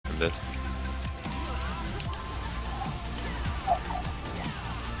this.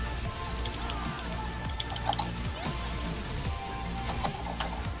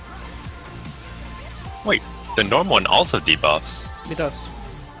 Wait, the norm one also debuffs. It does.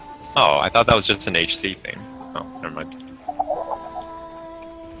 Oh, I thought that was just an HC thing. Oh, never mind.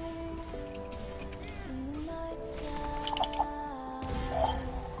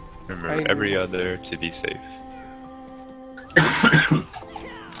 Remember every other to be safe.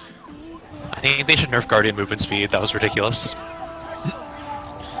 I think they should nerf Guardian movement speed. That was ridiculous.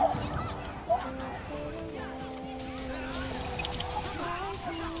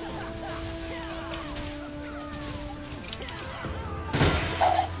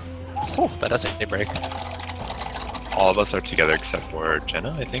 Oh, that does a break. All of us are together except for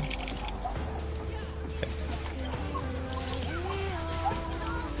Jenna, I think.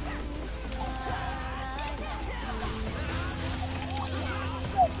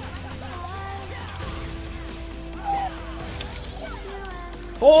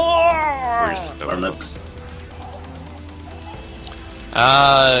 We're just Oh! our lips.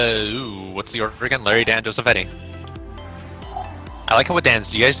 Ooh, what's the order again? Larry, Dan, Joseph, Eddie. I like how what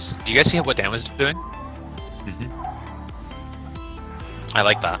Dan's. Do you guys see what Dan was doing? Mm-hmm. I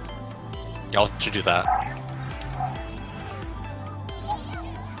like that. Y'all should do that.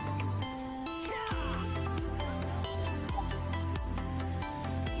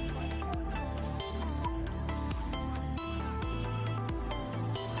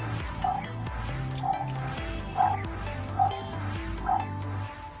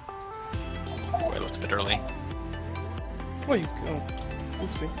 Boy, it looks a bit early. Oh, you. Oh,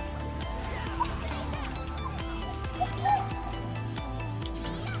 oopsie.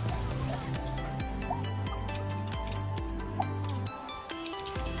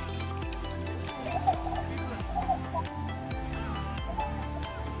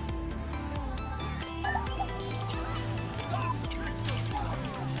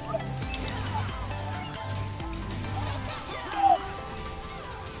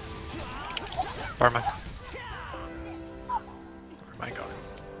 Where am I? Where am I going?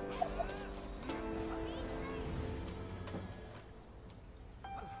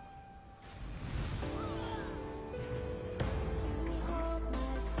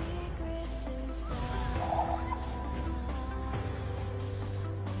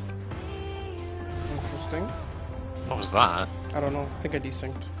 Interesting. What was that? I don't know. I think I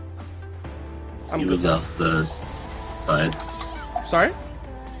desynced. I'm You good. was off the side. Sorry?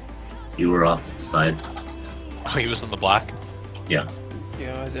 You were off the side. Oh, he was in the black. Yeah.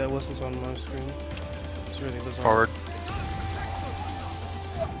 Yeah, I wasn't on my screen. It's really bizarre. Forward.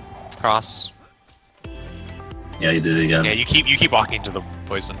 Cross. Yeah, you did it again. Yeah, you keep walking into the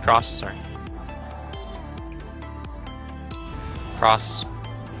poison. Cross. Sorry. Cross.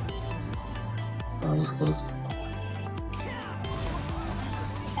 That was close.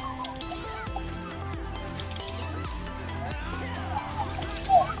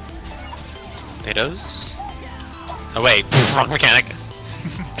 Potatoes. Oh wait, wrong mechanic.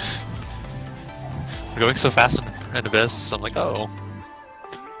 We're going so fast in Abyss. I'm like, oh.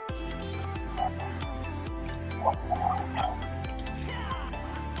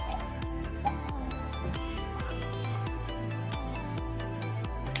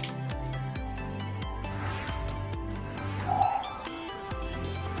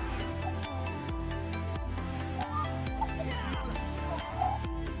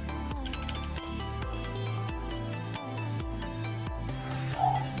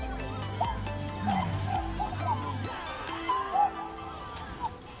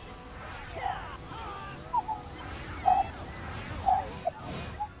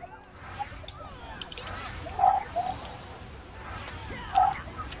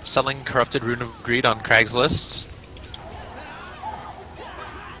 Selling corrupted Rune of Greed on Craigslist.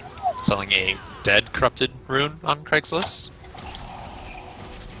 Selling a dead corrupted rune on Craigslist.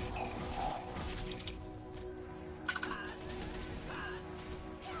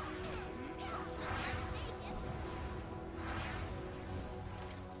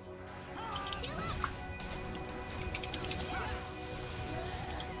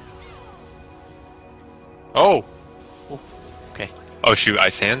 Oh! Okay. Oh shoot,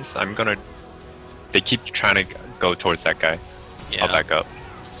 ice hands? I'm gonna... They keep trying to go towards that guy. Yeah. I'll back up.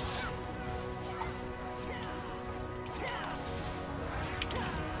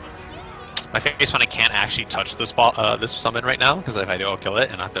 My face when I can't actually touch this ball, this summon right now, because if I do, I'll kill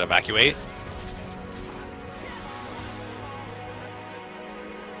it and I have to evacuate.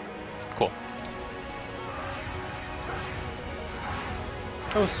 Cool.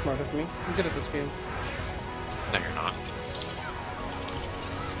 That was smart of me. I'm good at this game. No, you're not.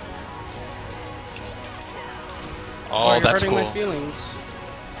 Oh, you're that's hurting cool. my feelings.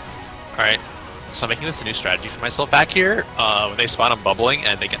 Alright, so I'm making this a new strategy for myself back here. When they spawn, I'm bubbling,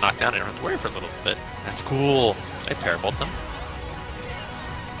 and they get knocked down, I don't have to worry for a little bit. That's cool. Did I parabolic them?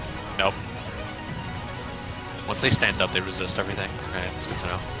 Nope. Once they stand up, they resist everything. Okay, that's good to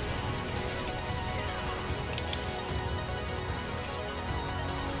know.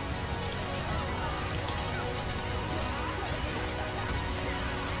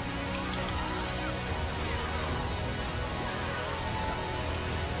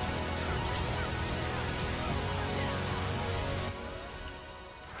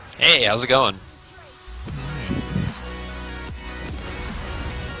 Hey, how's it going?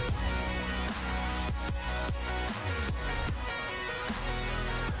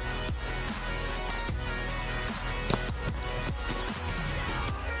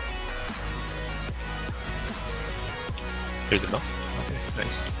 There's a mill. Okay,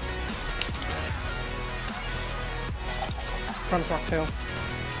 nice. Front rocktail.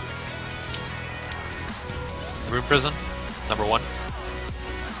 Rune prison, number 1.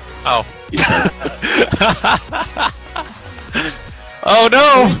 Oh. Oh Did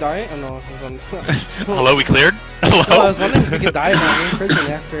no! we die? Oh no, it was on. Hello, we cleared? No, I Hello? was wondering if we could die now in prison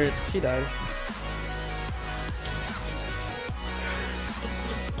after she died.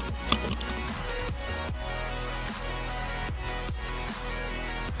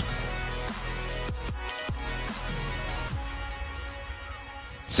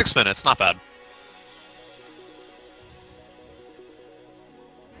 Six minutes, not bad.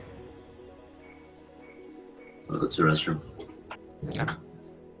 I'll go to the restroom. Okay.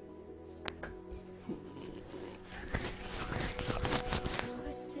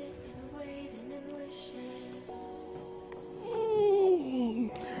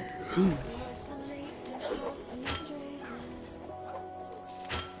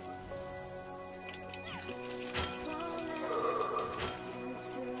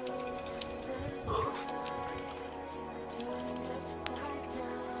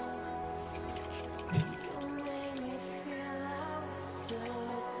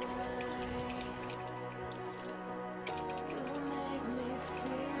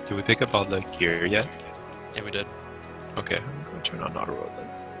 Did we pick up all the gear yet? Yeah, we did. Okay, I'm going to turn on auto roll then.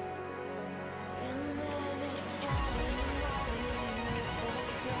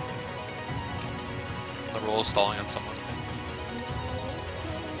 The roll is stalling on someone.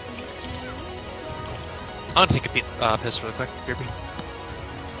 I'm gonna take a piss really quick. Here,